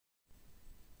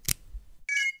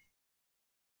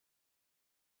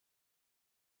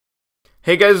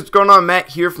Hey guys, what's going on? Matt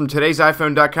here from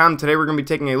today'siphone.com. Today we're going to be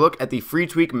taking a look at the free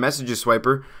tweak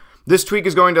MessageSwiper. This tweak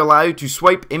is going to allow you to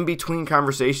swipe in between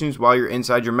conversations while you're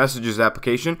inside your Messages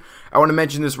application. I want to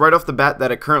mention this right off the bat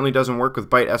that it currently doesn't work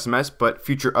with Byte SMS, but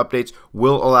future updates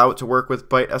will allow it to work with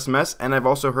Byte SMS, and I've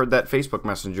also heard that Facebook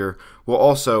Messenger will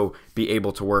also be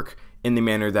able to work in the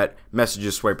manner that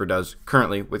MessageSwiper does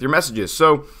currently with your messages.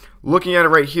 So looking at it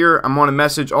right here, I'm on a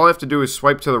message. All I have to do is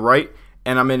swipe to the right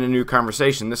and I'm in a new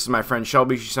conversation. This is my friend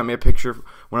Shelby. She sent me a picture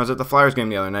when I was at the Flyers game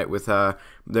the other night with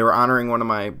they were honoring one of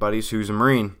my buddies who's a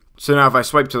Marine. So now if I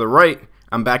swipe to the right,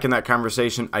 I'm back in that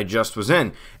conversation I just was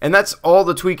in. And that's all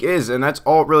the tweak is, and that's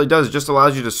all it really does. It just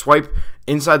allows you to swipe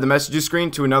inside the messages screen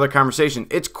to another conversation.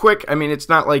 It's quick. I mean, it's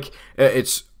not like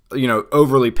it's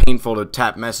overly painful to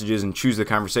tap messages and choose the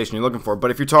conversation you're looking for.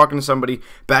 But if you're talking to somebody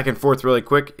back and forth really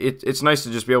quick, it's nice to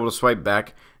just be able to swipe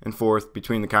back and forth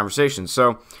between the conversations.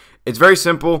 So it's very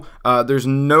simple. There's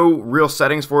no real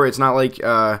settings for it. It's not like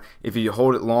if you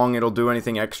hold it long, it'll do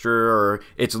anything extra. Or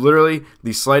it's literally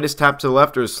the slightest tap to the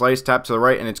left or the slightest tap to the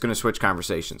right, and it's going to switch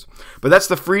conversations. But that's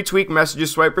the free tweak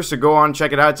MessageSwiper, so go on and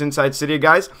check it out. It's inside Cydia,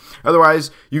 guys.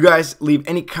 Otherwise, you guys leave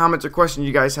any comments or questions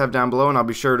you guys have down below, and I'll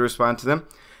be sure to respond to them.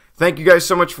 Thank you guys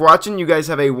so much for watching. You guys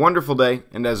have a wonderful day,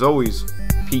 and as always,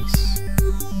 peace.